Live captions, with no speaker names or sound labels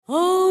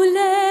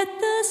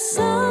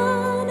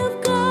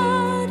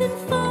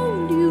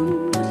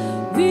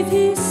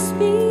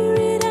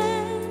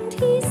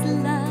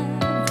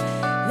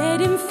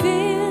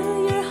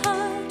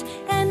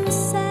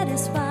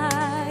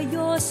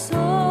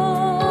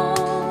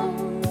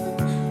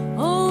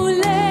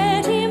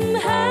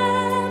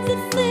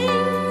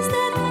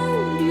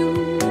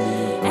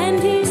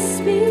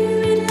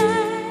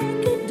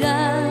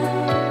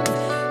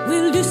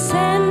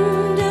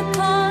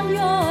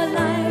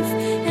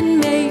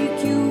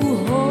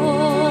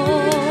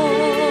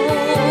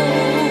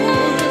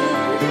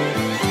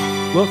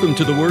Welcome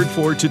to the Word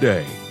for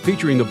Today,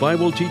 featuring the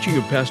Bible teaching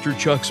of Pastor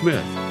Chuck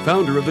Smith,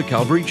 founder of the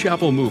Calvary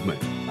Chapel Movement.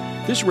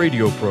 This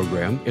radio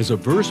program is a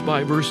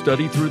verse-by-verse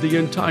study through the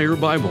entire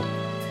Bible.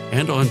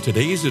 And on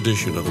today's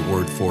edition of the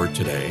Word for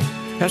Today,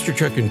 Pastor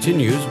Chuck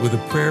continues with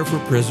a prayer for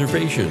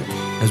preservation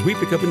as we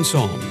pick up in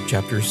Psalm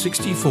chapter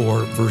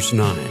 64, verse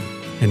 9.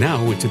 And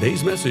now, with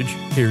today's message,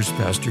 here's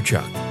Pastor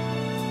Chuck.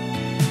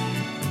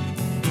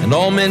 And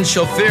all men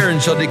shall fear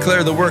and shall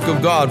declare the work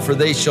of God, for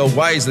they shall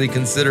wisely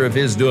consider of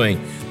his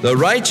doing. The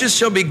righteous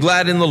shall be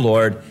glad in the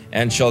Lord,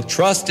 and shall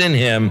trust in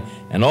him,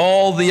 and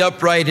all the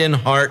upright in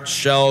heart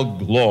shall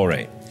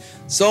glory.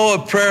 So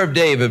a prayer of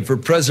David for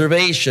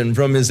preservation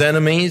from his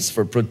enemies,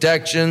 for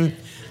protection,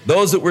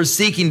 those that were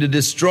seeking to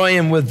destroy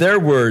him with their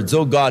words.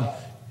 Oh God,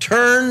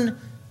 turn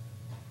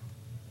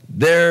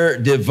their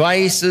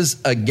devices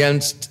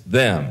against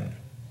them.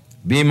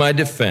 Be my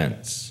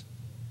defense.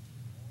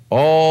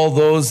 All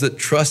those that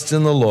trust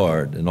in the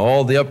Lord and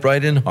all the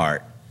upright in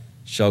heart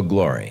shall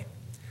glory.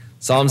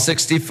 Psalm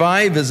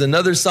 65 is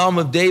another psalm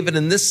of David,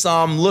 and this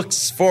psalm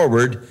looks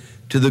forward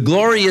to the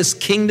glorious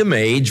kingdom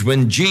age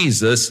when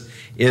Jesus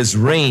is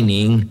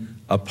reigning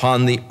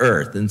upon the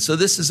earth. And so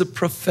this is a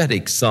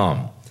prophetic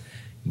psalm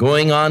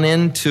going on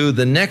into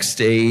the next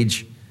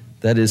age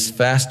that is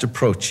fast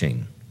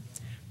approaching.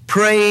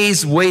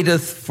 Praise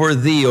waiteth for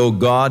thee, O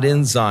God,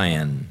 in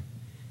Zion,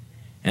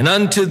 and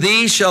unto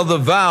thee shall the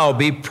vow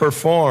be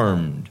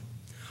performed.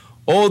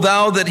 O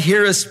thou that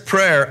hearest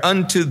prayer,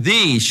 unto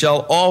thee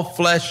shall all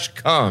flesh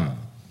come.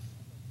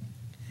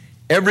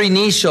 Every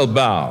knee shall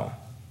bow,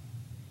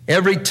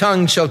 every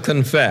tongue shall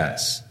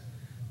confess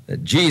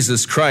that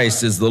Jesus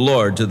Christ is the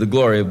Lord, to the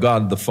glory of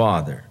God the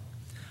Father.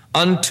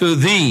 Unto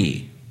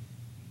thee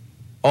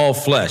all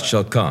flesh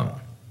shall come.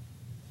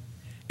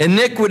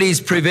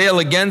 Iniquities prevail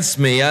against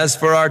me. As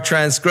for our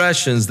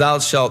transgressions, thou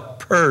shalt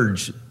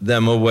purge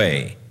them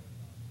away.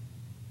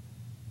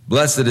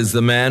 Blessed is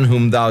the man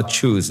whom thou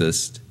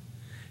choosest,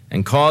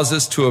 and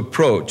causest to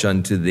approach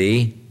unto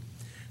thee,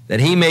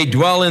 that he may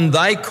dwell in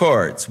thy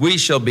courts. We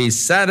shall be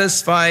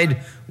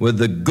satisfied with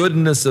the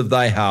goodness of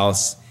thy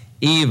house,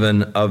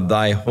 even of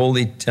thy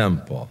holy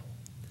temple.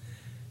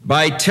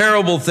 By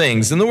terrible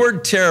things, and the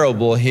word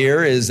terrible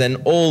here is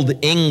an old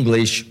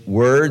English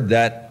word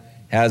that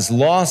has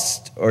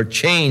lost or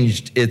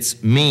changed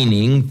its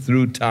meaning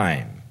through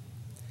time.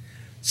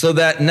 So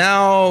that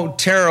now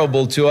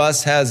terrible to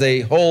us has a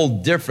whole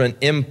different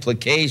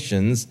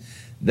implications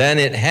than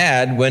it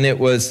had when it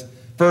was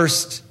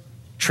first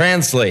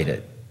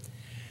translated.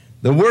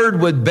 The word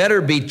would better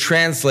be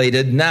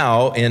translated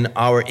now in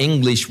our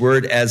English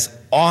word as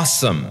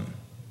awesome.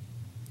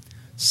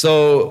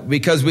 So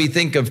because we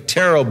think of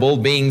terrible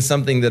being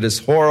something that is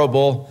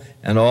horrible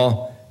and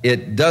all,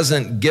 it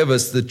doesn't give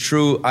us the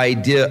true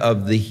idea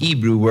of the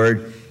Hebrew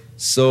word.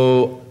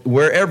 So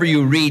wherever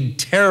you read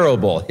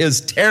terrible,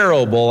 his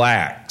terrible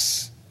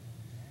acts,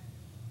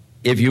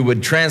 if you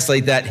would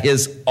translate that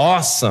his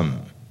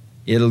awesome,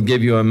 it'll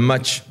give you a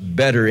much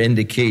better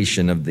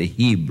indication of the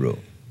Hebrew.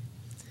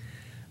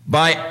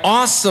 By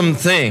awesome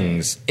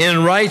things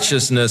in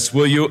righteousness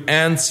will you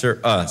answer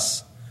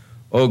us,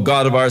 O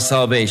God of our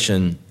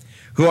salvation,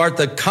 who art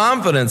the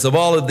confidence of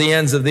all of the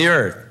ends of the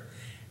earth,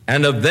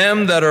 and of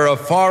them that are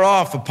afar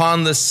off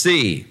upon the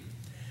sea,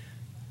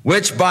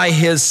 which by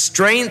his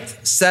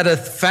strength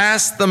setteth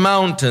fast the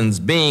mountains,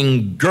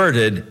 being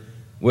girded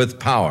with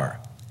power,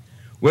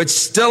 which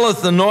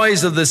stilleth the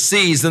noise of the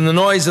seas, and the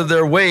noise of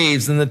their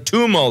waves, and the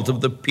tumult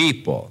of the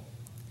people.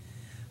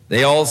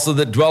 They also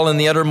that dwell in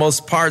the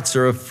uttermost parts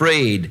are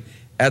afraid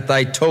at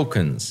thy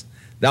tokens.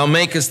 Thou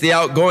makest the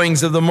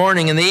outgoings of the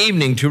morning and the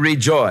evening to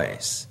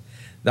rejoice.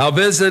 Thou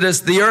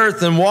visitest the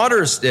earth and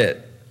waterest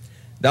it.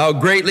 Thou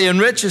greatly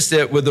enrichest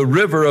it with the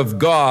river of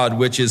God,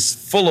 which is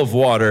full of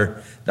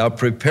water. Thou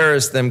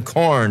preparest them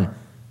corn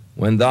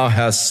when thou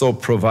hast so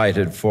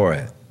provided for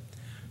it.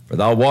 For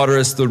thou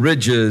waterest the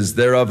ridges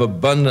thereof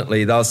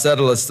abundantly. Thou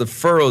settlest the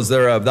furrows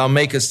thereof. Thou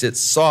makest it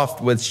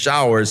soft with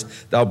showers.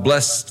 Thou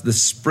blessest the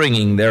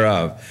springing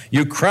thereof.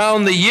 You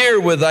crown the year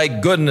with thy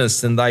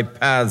goodness, and thy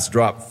paths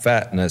drop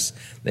fatness.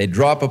 They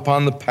drop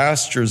upon the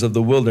pastures of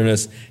the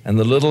wilderness, and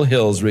the little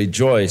hills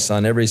rejoice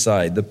on every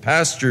side. The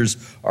pastures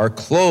are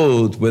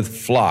clothed with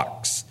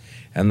flocks,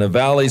 and the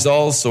valleys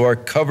also are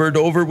covered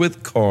over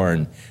with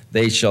corn.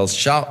 They shall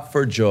shout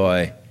for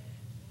joy.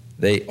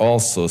 They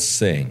also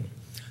sing.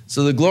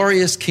 So the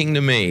glorious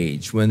kingdom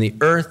age, when the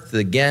earth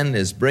again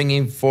is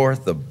bringing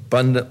forth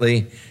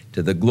abundantly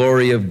to the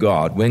glory of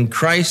God, when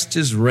Christ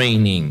is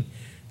reigning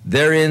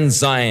there in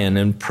Zion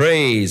and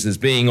praise is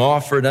being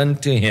offered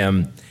unto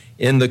him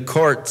in the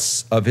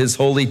courts of his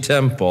holy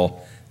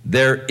temple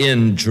there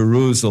in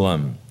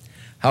Jerusalem.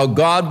 How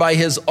God by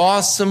his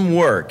awesome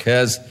work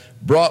has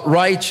brought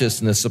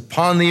righteousness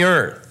upon the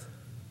earth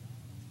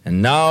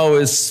and now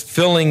is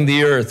filling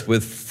the earth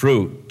with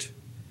fruit.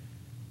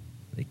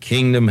 The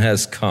kingdom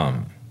has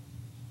come.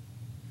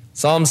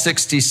 Psalm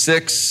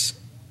 66,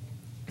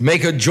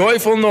 make a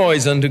joyful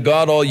noise unto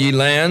God, all ye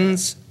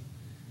lands.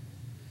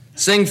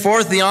 Sing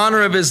forth the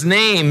honor of his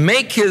name.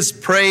 Make his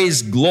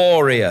praise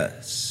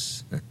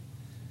glorious.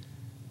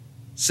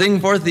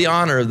 Sing forth the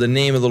honor of the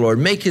name of the Lord.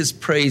 Make his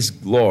praise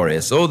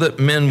glorious. Oh, that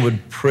men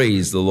would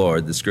praise the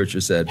Lord, the scripture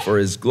said, for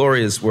his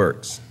glorious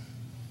works.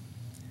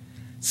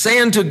 Say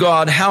unto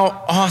God,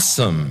 how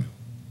awesome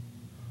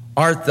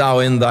art thou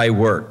in thy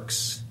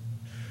works.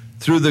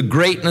 Through the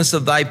greatness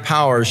of thy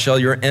power shall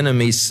your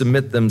enemies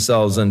submit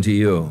themselves unto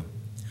you.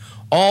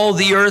 All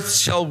the earth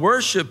shall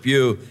worship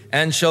you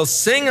and shall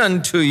sing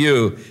unto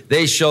you.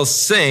 They shall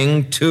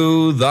sing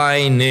to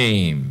thy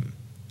name.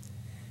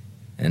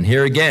 And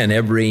here again,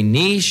 every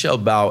knee shall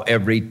bow,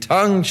 every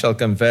tongue shall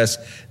confess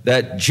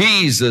that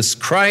Jesus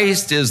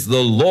Christ is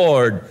the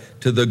Lord,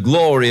 to the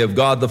glory of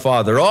God the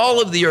Father.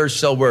 All of the earth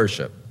shall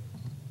worship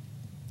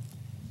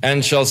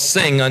and shall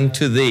sing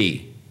unto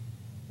thee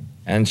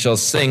and shall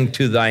sing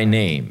to thy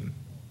name.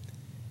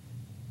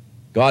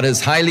 God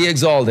has highly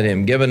exalted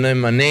him, given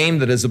him a name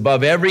that is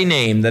above every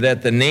name, that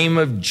at the name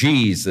of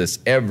Jesus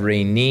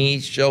every knee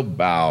shall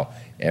bow,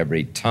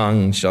 every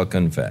tongue shall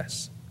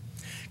confess.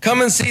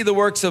 Come and see the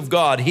works of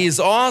God. He is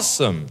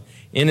awesome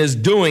in his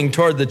doing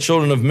toward the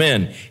children of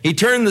men. He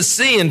turned the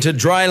sea into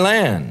dry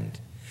land.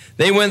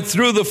 They went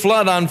through the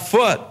flood on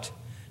foot,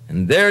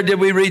 and there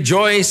did we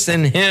rejoice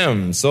in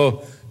him.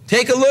 So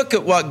take a look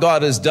at what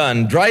God has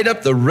done. Dried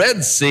up the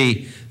Red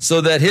Sea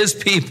so that his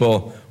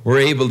people were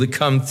able to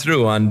come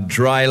through on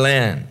dry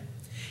land.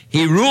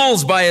 He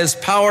rules by his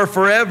power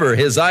forever.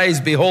 His eyes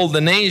behold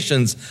the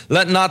nations.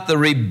 Let not the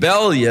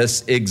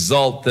rebellious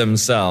exalt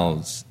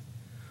themselves.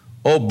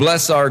 Oh,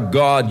 bless our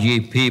God,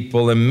 ye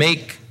people, and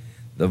make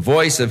the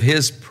voice of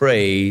his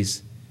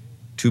praise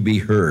to be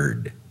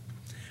heard,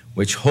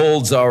 which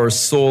holds our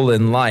soul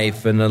in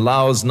life and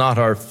allows not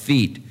our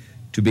feet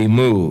to be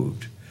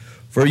moved.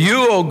 For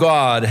you, O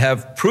God,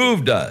 have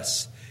proved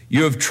us.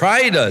 You have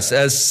tried us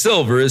as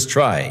silver is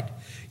tried.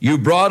 You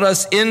brought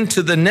us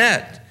into the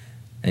net,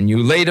 and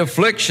you laid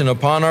affliction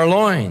upon our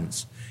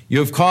loins. You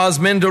have caused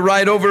men to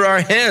ride over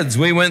our heads.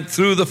 We went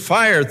through the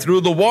fire,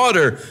 through the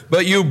water,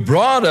 but you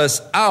brought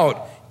us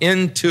out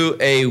into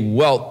a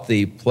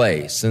wealthy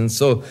place. And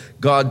so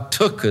God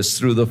took us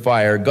through the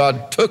fire.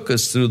 God took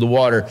us through the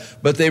water,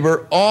 but they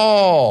were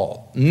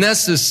all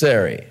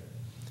necessary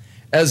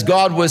as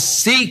God was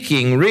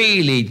seeking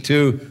really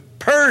to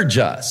purge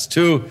us,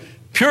 to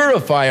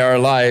purify our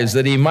lives,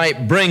 that he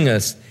might bring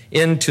us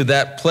into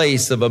that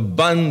place of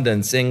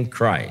abundance in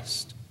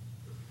Christ.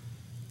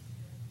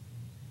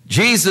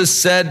 Jesus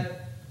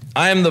said,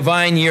 I am the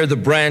vine, ye are the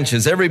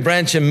branches. Every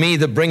branch in me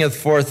that bringeth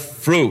forth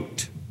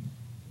fruit,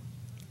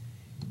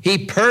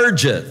 he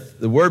purgeth.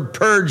 The word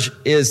purge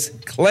is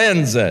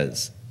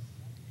cleanses.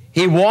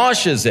 He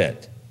washes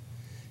it.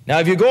 Now,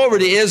 if you go over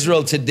to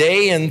Israel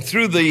today and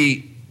through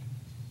the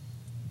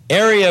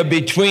area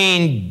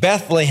between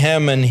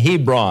Bethlehem and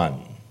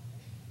Hebron,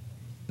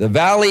 the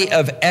valley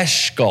of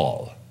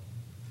Eshcol,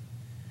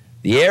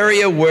 the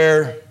area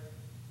where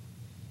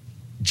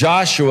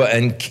Joshua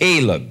and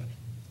Caleb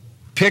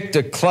picked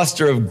a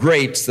cluster of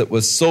grapes that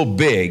was so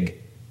big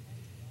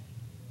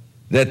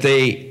that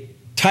they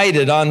tied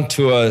it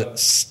onto a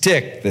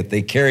stick that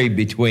they carried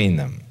between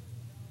them.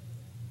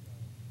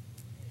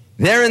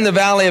 There in the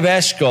valley of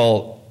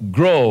Eshcol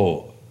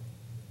grow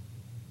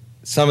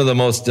some of the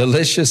most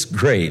delicious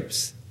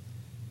grapes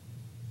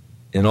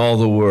in all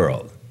the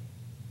world.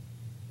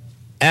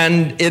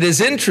 And it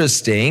is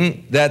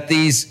interesting that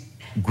these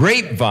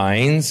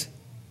grapevines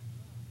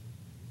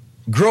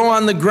grow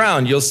on the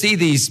ground. You'll see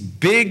these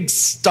big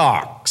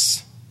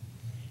stalks,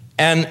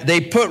 and they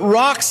put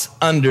rocks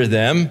under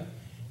them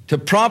to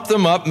prop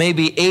them up,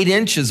 maybe 8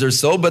 inches or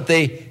so, but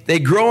they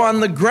grow on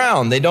the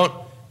ground. They don't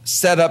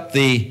set up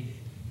the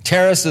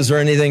terraces or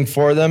anything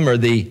for them, or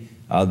the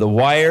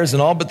wires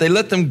and all, but they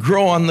let them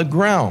grow on the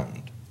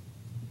ground.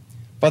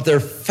 But they're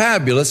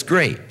fabulous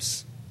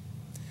grapes.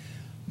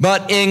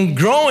 But in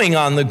growing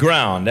on the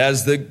ground,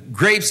 as the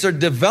grapes are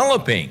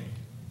developing,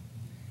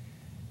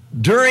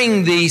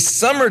 during the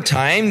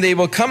summertime, they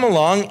will come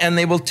along and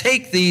they will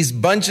take these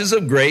bunches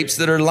of grapes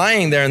that are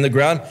lying there in the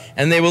ground,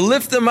 and they will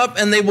lift them up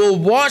and they will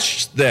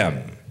wash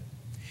them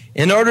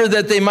in order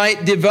that they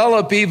might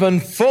develop even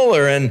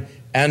fuller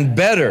and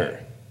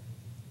better,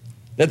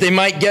 that they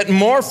might get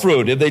more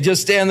fruit. If they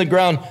just stay on the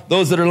ground,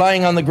 those that are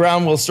lying on the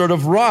ground will sort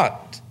of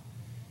rot.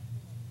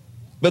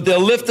 But they'll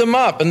lift them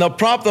up and they'll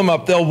prop them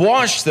up, they'll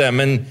wash them.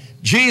 And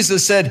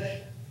Jesus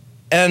said,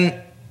 and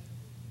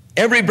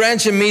every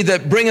branch in me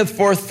that bringeth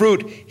forth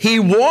fruit, he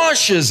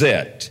washes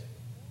it,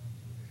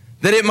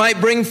 that it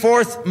might bring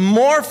forth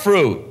more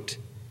fruit.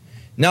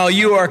 Now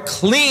you are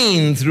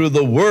clean through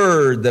the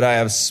word that I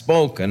have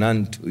spoken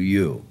unto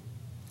you.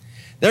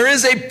 There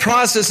is a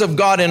process of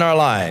God in our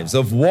lives,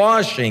 of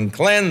washing,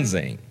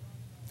 cleansing.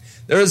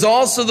 There is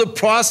also the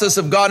process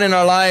of God in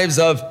our lives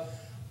of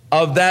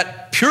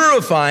that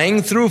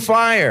purifying through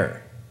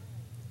fire.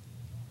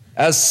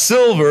 As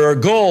silver or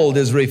gold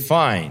is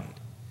refined,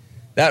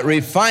 that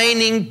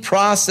refining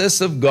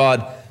process of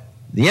God,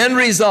 the end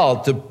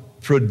result, the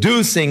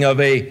producing of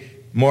a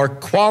more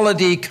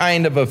quality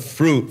kind of a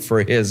fruit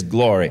for his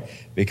glory.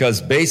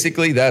 Because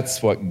basically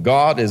that's what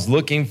God is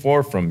looking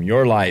for from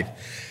your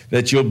life,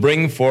 that you'll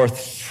bring forth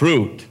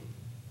fruit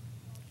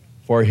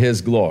for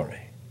His glory.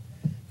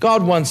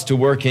 God wants to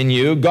work in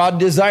you. God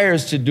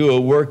desires to do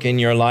a work in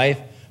your life,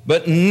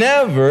 but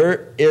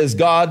never is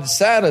God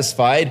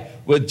satisfied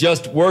with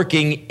just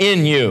working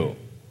in you.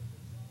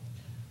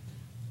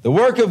 The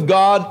work of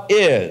God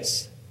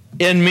is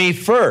in me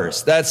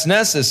first. That's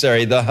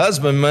necessary. The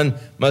husbandman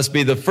must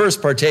be the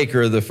first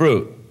partaker of the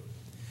fruit.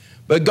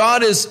 But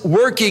God is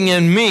working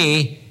in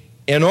me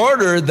in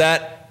order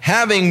that,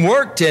 having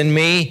worked in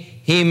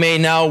me, He may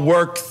now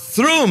work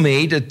through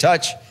me to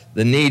touch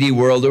the needy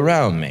world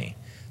around me.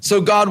 So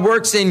God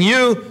works in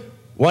you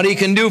what He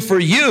can do for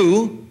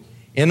you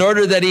in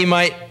order that He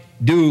might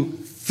do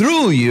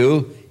through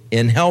you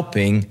in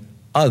helping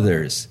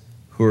others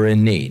who are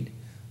in need.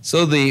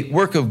 So the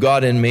work of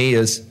God in me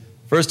is,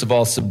 first of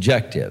all,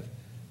 subjective.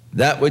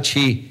 That which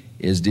He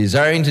is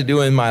desiring to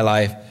do in my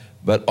life,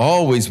 but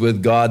always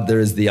with God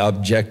there is the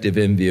objective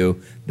in view,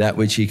 that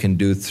which He can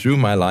do through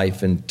my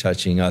life in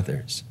touching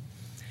others.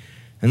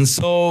 And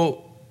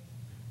so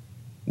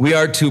we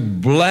are to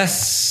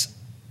bless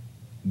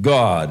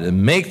God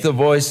and make the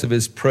voice of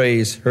His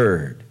praise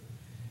heard.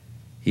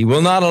 He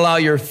will not allow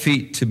your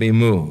feet to be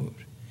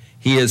moved.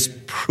 He has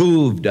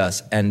proved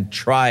us and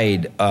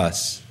tried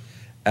us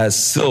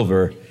as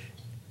silver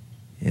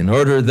in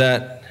order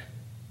that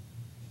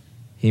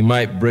He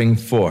might bring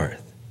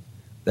forth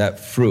that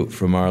fruit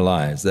from our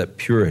lives, that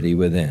purity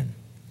within,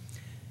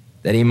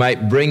 that He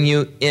might bring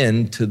you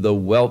into the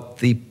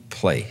wealthy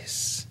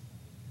place.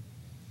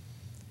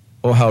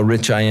 Oh, how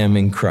rich I am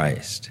in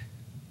Christ.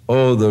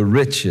 Oh, the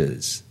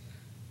riches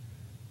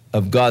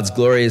of God's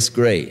glorious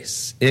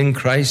grace in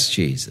Christ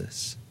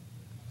Jesus.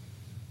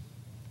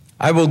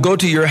 I will go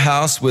to your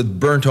house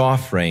with burnt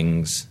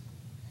offerings.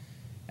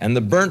 And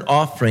the burnt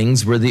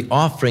offerings were the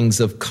offerings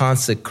of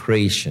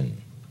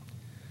consecration.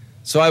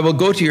 So I will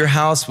go to your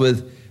house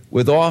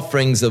with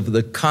offerings of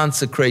the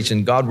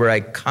consecration, God, where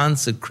I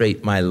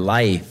consecrate my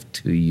life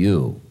to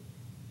you.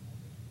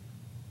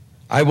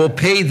 I will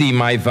pay thee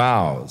my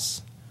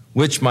vows,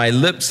 which my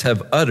lips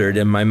have uttered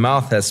and my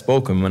mouth has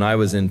spoken when I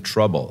was in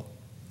trouble.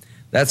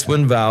 That's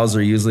when vows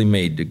are usually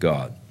made to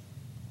God.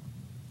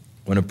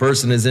 When a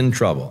person is in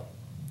trouble.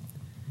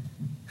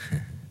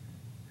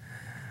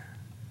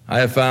 I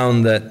have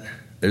found that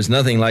there's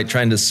nothing like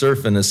trying to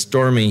surf in a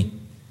stormy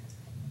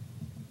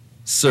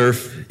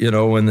surf,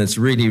 when it's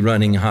really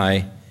running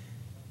high,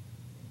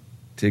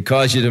 to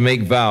cause you to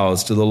make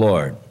vows to the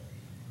Lord.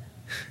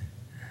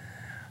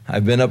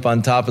 I've been up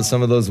on top of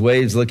some of those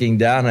waves looking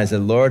down, and I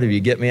said, Lord, if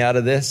you get me out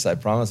of this, I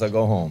promise I'll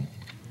go home.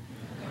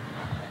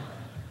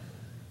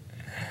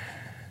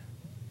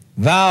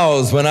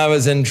 Vows when I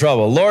was in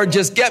trouble. Lord,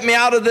 just get me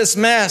out of this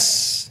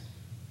mess,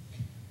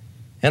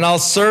 and I'll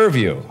serve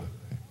you.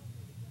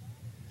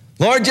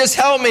 Lord, just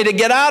help me to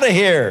get out of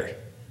here.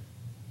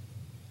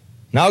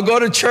 And I'll go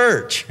to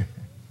church.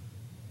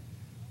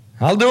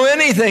 I'll do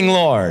anything,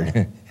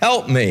 Lord.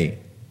 Help me.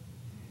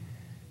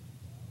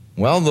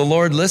 Well, the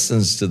Lord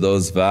listens to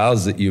those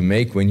vows that you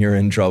make when you're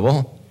in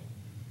trouble.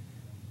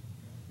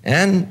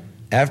 And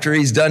after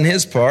He's done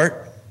His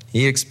part,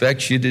 He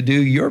expects you to do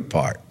your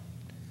part.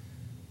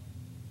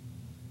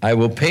 I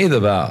will pay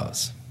the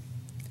vows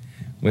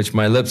which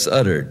my lips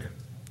uttered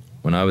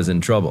when I was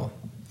in trouble.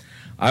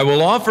 I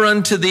will offer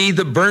unto thee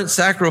the burnt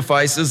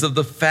sacrifices of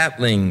the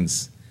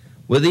fatlings,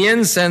 with the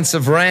incense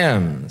of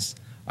rams.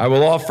 I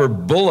will offer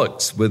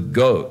bullocks with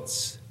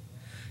goats.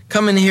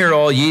 Come and hear,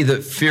 all ye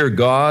that fear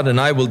God, and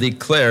I will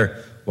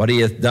declare what He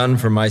hath done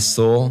for my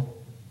soul.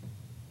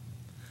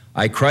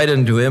 I cried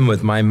unto Him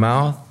with my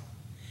mouth.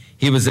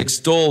 He was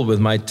extolled with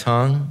my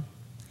tongue.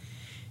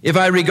 If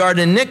I regard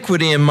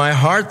iniquity in my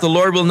heart, the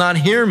Lord will not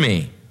hear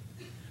me.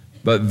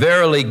 But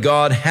verily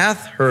God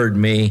hath heard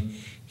me.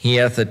 He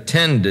hath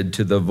attended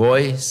to the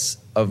voice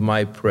of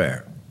my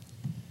prayer.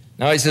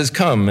 Now He says,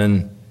 come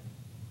and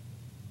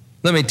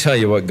let me tell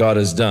you what God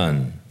has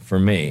done for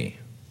me.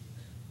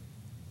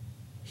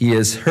 He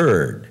has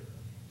heard.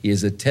 He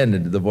has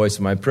attended to the voice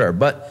of my prayer.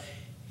 But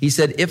He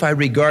said, if I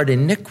regard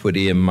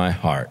iniquity in my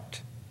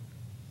heart,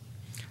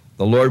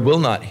 the Lord will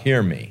not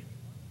hear me.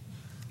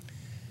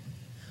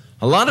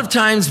 A lot of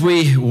times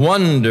we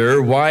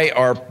wonder why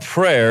our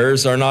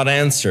prayers are not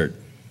answered.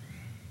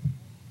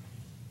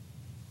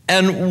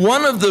 And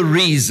one of the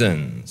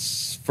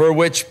reasons for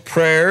which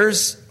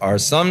prayers are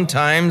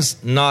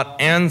sometimes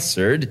not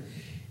answered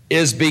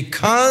is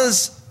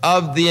because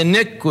of the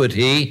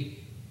iniquity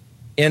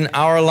in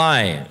our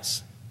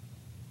lives.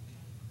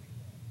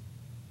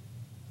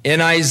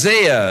 In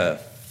Isaiah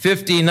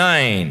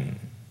 59,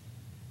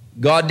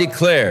 God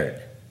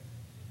declared,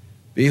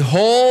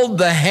 behold,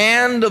 the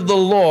hand of the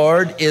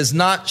Lord is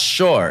not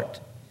short,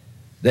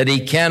 that He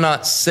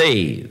cannot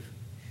save,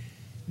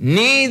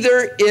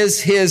 neither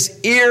is His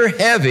ear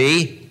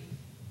heavy,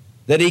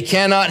 that He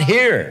cannot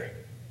hear.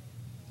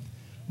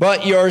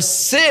 But your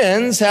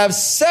sins have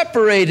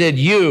separated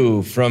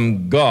you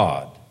from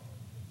God.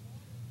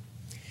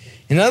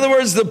 In other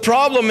words, the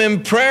problem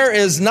in prayer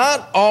is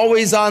not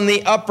always on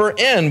the upper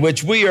end,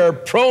 which we are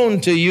prone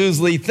to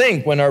usually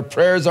think when our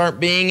prayers aren't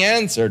being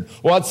answered.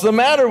 What's the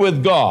matter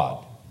with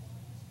God?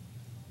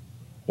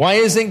 Why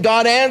isn't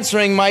God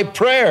answering my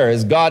prayer?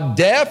 Is God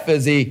deaf?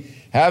 Is he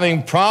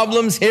having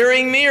problems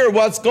hearing me, or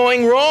what's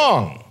going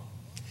wrong?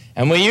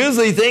 And we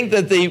usually think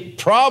that the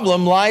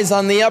problem lies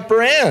on the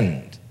upper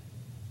end.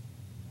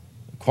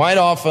 Quite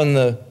often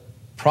the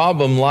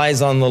problem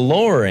lies on the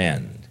lower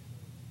end.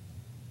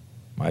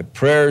 My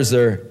prayers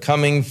are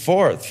coming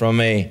forth from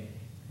a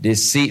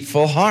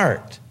deceitful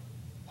heart,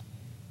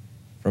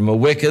 from a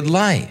wicked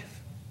life.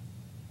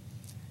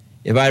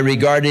 If I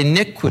regard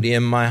iniquity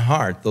in my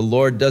heart, the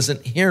Lord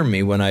doesn't hear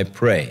me when I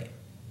pray.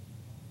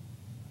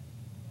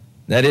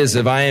 That is,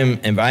 if I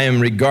am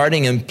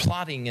regarding and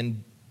plotting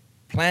and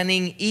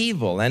planning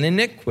evil and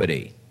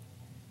iniquity,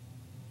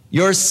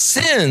 your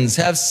sins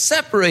have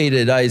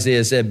separated,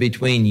 Isaiah said,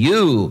 between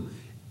you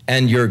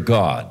and your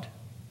God.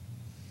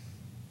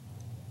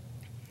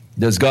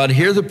 Does God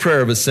hear the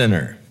prayer of a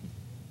sinner?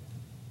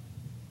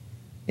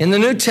 In the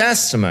New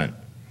Testament,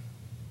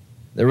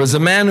 there was a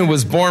man who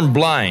was born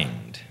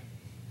blind.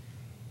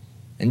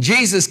 And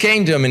Jesus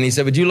came to him and he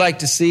said, "Would you like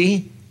to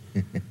see?"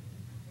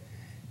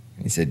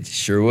 He said,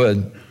 "Sure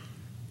would."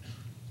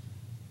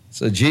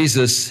 So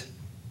Jesus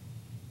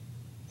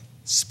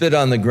spit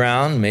on the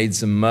ground, made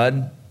some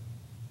mud,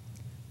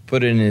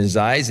 put it in his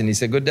eyes, and he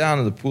said, "Go down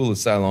to the pool of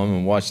Siloam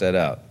and wash that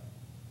out."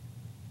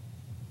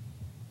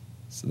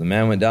 So the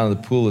man went down to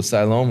the pool of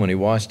Siloam. When he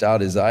washed out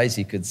his eyes,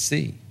 he could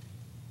see.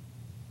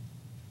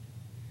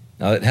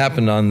 Now, it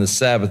happened on the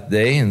Sabbath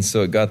day, and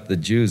so it got the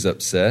Jews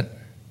upset.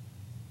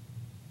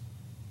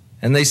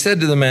 And they said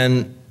to the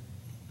man,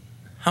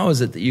 "How is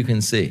it that you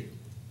can see?"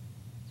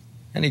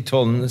 And he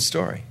told them the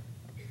story.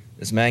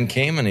 This man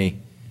came and he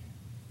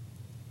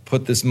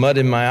put this mud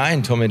in my eye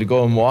and told me to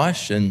go and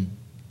wash. And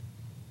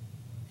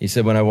he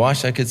said, when I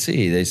washed, I could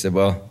see. They said,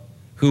 "Well,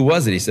 who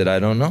was it?" He said, "I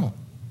don't know."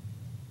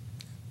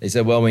 They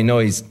said, "Well, we know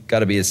he's got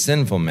to be a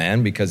sinful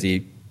man because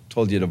he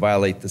told you to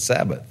violate the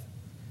Sabbath."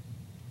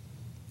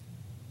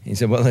 He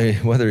said, "Well,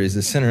 whether he's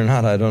a sinner or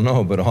not, I don't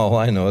know, but all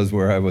I know is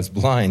where I was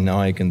blind, now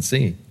I can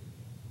see."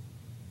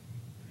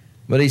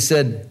 But he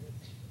said,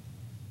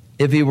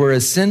 if he were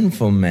a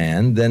sinful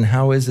man, then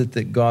how is it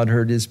that God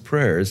heard his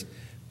prayers?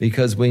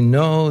 Because we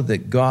know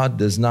that God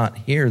does not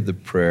hear the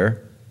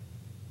prayer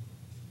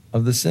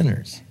of the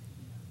sinners.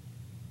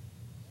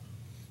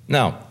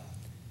 Now,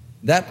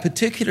 that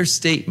particular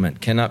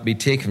statement cannot be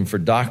taken for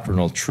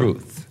doctrinal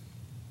truth,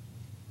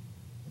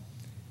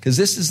 because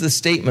this is the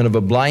statement of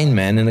a blind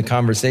man in a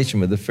conversation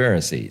with the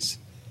Pharisees.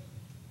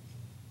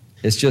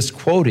 It's just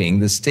quoting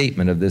the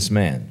statement of this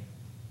man.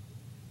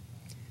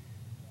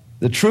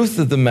 The truth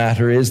of the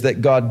matter is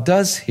that God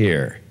does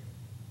hear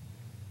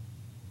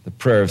the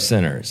prayer of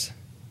sinners,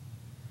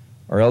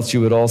 or else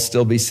you would all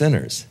still be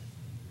sinners.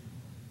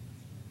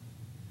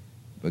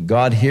 But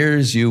God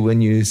hears you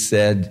when you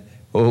said,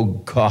 "Oh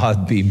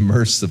God, be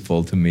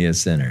merciful to me, a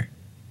sinner."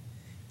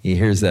 He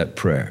hears that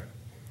prayer.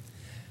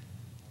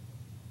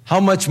 How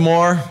much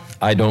more?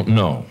 I don't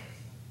know.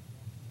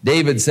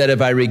 David said,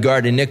 if I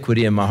regard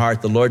iniquity in my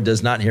heart, the Lord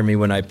does not hear me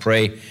when I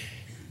pray.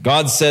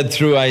 God said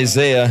through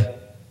Isaiah,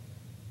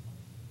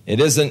 it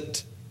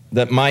isn't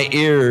that my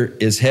ear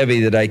is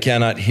heavy that I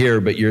cannot hear,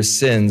 but your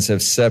sins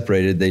have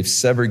separated. They've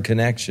severed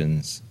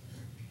connections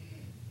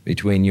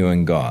between you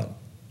and God.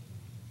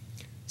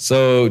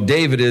 So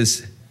David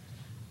is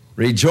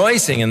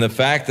rejoicing in the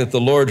fact that the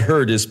Lord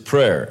heard his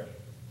prayer.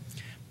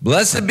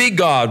 Blessed be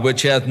God,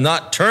 which hath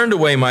not turned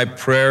away my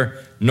prayer,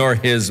 nor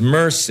his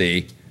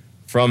mercy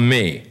from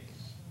me.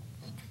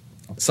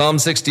 Psalm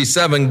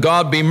 67,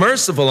 God be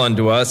merciful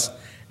unto us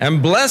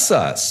and bless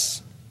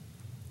us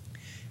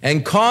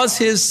and cause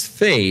his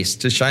face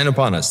to shine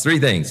upon us. Three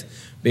things.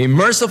 Be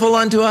merciful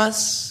unto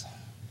us,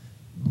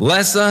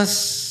 bless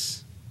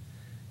us,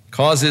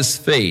 cause his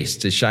face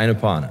to shine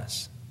upon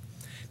us.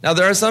 Now,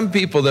 there are some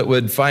people that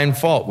would find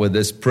fault with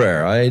this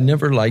prayer. I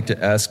never like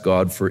to ask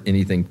God for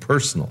anything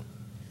personal.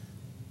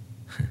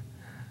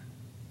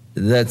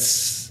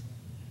 That's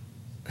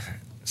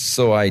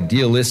so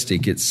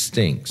idealistic, it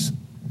stinks.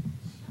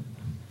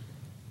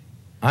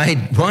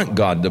 I want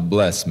God to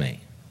bless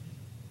me.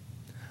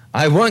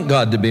 I want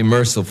God to be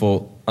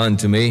merciful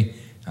unto me,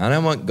 and I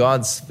want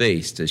God's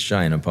face to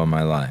shine upon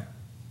my life.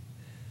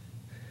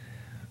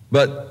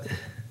 But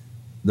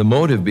the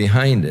motive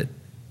behind it,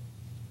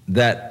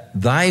 that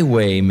thy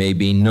way may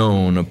be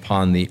known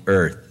upon the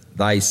earth,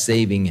 thy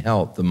saving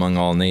health among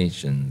all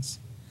nations.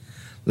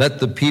 Let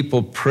the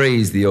people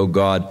praise thee, O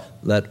God.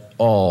 Let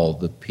all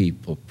the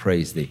people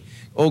praise thee.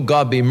 O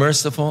God, be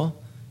merciful.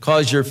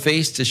 Cause your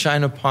face to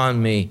shine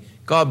upon me.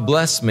 God,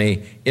 bless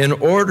me in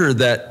order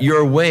that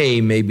your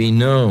way may be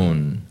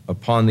known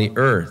upon the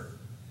earth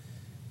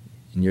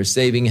in your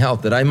saving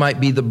health, that I might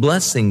be the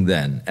blessing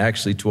then,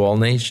 actually to all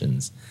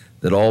nations,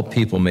 that all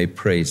people may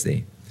praise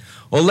thee.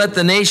 Oh, let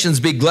the nations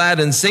be glad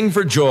and sing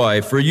for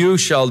joy, for you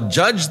shall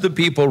judge the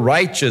people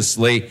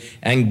righteously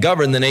and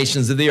govern the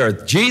nations of the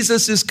earth.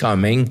 Jesus is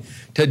coming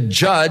to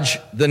judge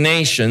the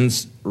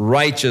nations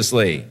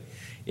righteously.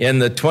 In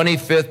the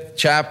 25th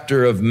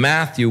chapter of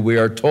Matthew, we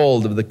are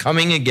told of the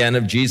coming again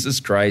of Jesus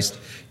Christ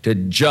to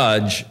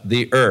judge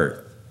the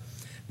earth.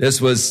 This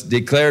was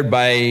declared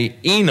by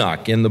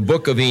Enoch in the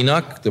book of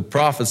Enoch, the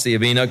prophecy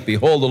of Enoch.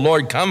 Behold, the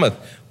Lord cometh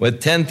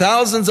with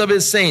 10,000s of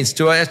his saints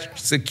to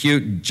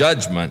execute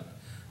judgment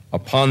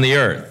upon the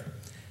earth,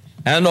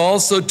 and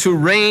also to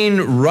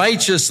reign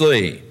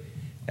righteously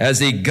as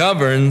he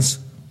governs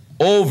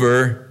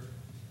over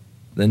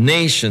the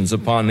nations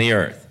upon the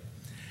earth.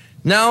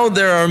 Now,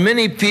 there are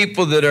many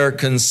people that are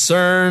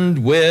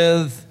concerned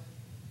with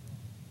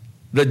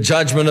the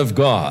judgment of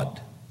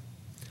God.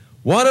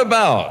 What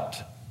about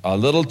a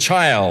little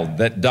child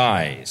that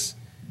dies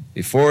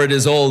before it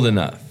is old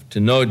enough to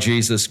know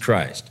Jesus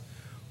Christ?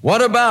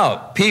 What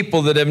about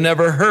people that have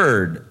never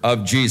heard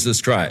of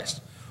Jesus Christ?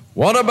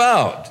 What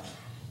about?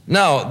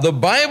 Now, the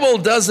Bible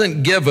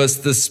doesn't give us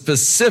the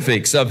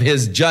specifics of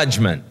his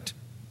judgment,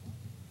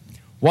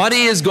 what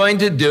he is going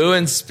to do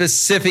in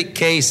specific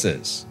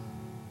cases.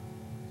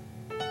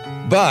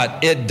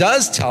 But it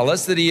does tell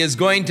us that he is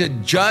going to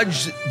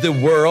judge the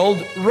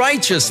world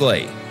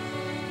righteously.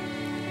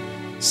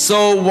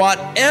 So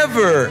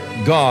whatever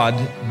God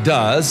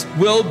does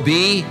will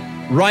be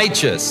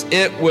righteous.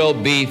 It will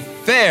be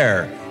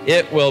fair.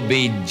 It will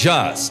be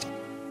just.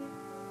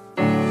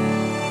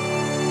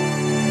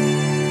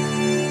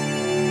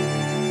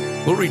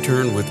 We'll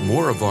return with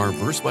more of our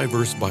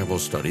verse-by-verse Bible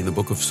study in the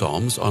book of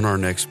Psalms on our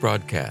next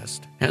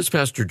broadcast, as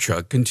Pastor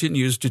Chuck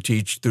continues to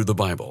teach through the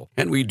Bible,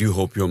 and we do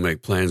hope you'll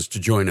make plans to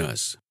join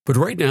us. But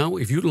right now,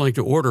 if you'd like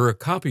to order a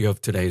copy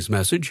of today's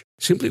message,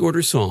 simply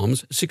order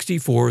Psalms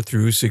 64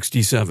 through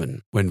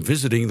 67 when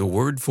visiting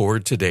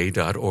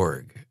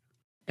thewordfortoday.org.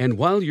 And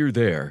while you're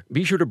there,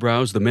 be sure to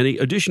browse the many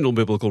additional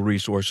biblical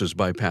resources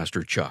by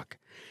Pastor Chuck.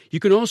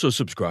 You can also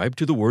subscribe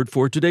to the Word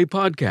for Today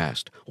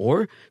podcast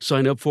or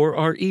sign up for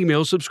our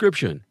email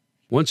subscription.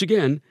 Once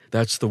again,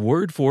 that's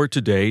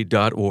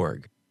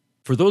thewordfortoday.org.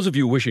 For those of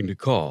you wishing to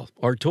call,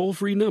 our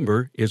toll-free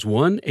number is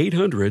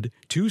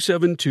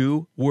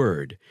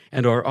 1-800-272-WORD,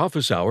 and our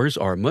office hours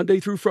are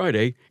Monday through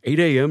Friday, 8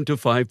 a.m. to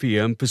 5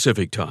 p.m.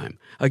 Pacific Time.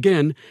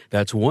 Again,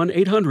 that's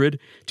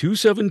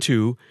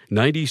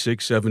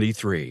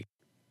 1-800-272-9673.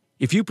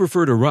 If you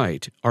prefer to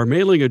write, our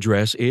mailing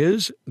address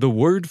is The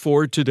Word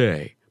for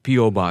Today,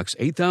 P.O. Box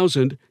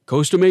 8000,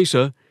 Costa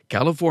Mesa,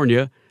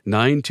 California,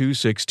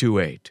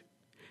 92628.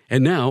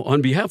 And now,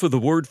 on behalf of the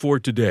Word for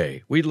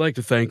Today, we'd like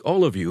to thank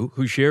all of you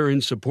who share in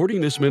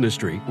supporting this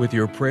ministry with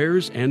your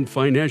prayers and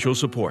financial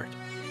support.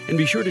 And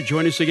be sure to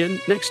join us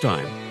again next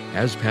time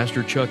as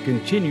Pastor Chuck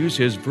continues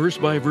his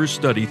verse-by-verse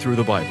study through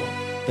the Bible.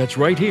 That's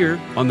right here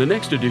on the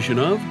next edition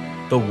of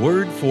The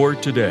Word for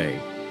Today.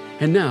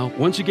 And now,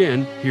 once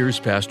again, here's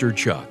Pastor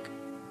Chuck.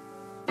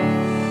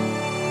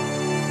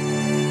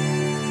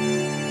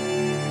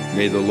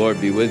 May the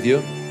Lord be with you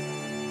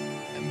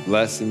and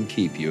bless and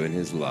keep you in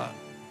his love.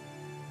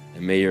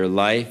 And may your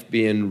life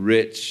be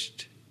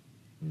enriched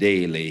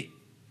daily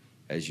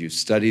as you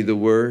study the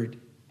Word.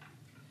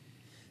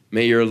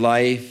 May your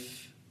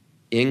life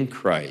in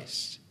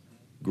Christ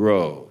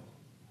grow,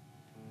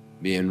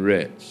 be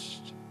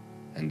enriched,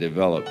 and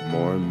develop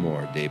more and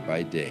more day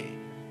by day,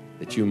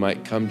 that you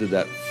might come to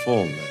that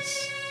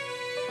fullness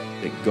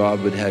that God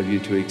would have you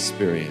to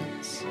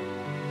experience,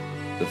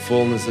 the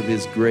fullness of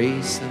his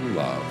grace and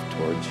love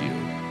towards you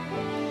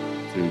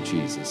through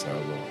Jesus our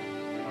Lord.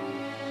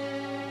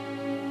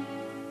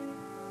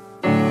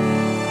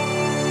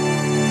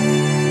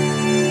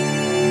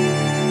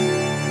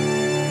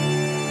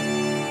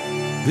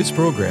 This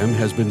program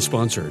has been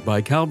sponsored by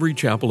Calvary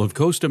Chapel of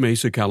Costa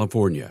Mesa,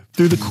 California.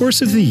 Through the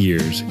course of the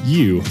years,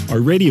 you,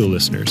 our radio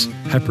listeners,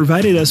 have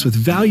provided us with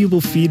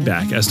valuable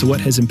feedback as to what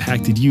has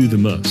impacted you the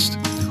most,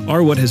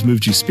 or what has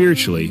moved you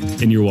spiritually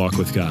in your walk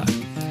with God.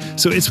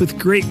 So it's with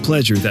great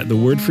pleasure that The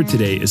Word for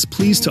Today is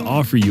pleased to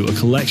offer you a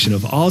collection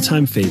of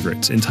all-time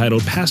favorites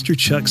entitled Pastor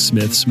Chuck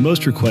Smith's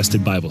Most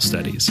Requested Bible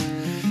Studies.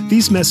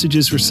 These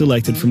messages were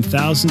selected from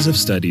thousands of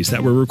studies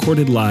that were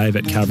recorded live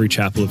at Calvary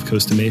Chapel of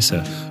Costa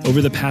Mesa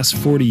over the past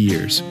 40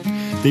 years.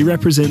 They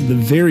represent the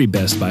very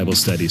best Bible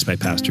studies by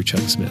Pastor Chuck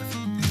Smith.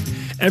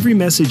 Every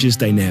message is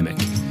dynamic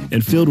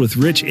and filled with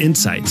rich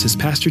insights as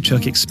Pastor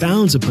Chuck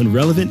expounds upon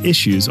relevant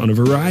issues on a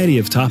variety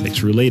of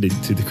topics related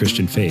to the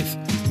Christian faith.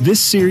 This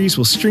series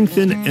will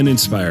strengthen and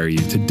inspire you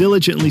to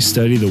diligently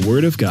study the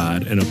Word of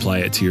God and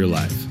apply it to your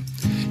life.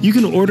 You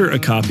can order a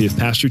copy of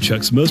Pastor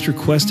Chuck's Most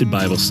Requested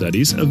Bible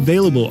Studies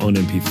available on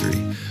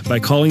MP3 by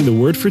calling The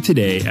Word for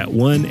Today at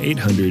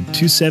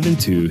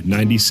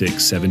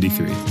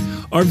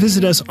 1-800-272-9673 or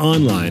visit us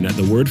online at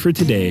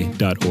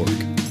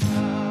thewordfortoday.org.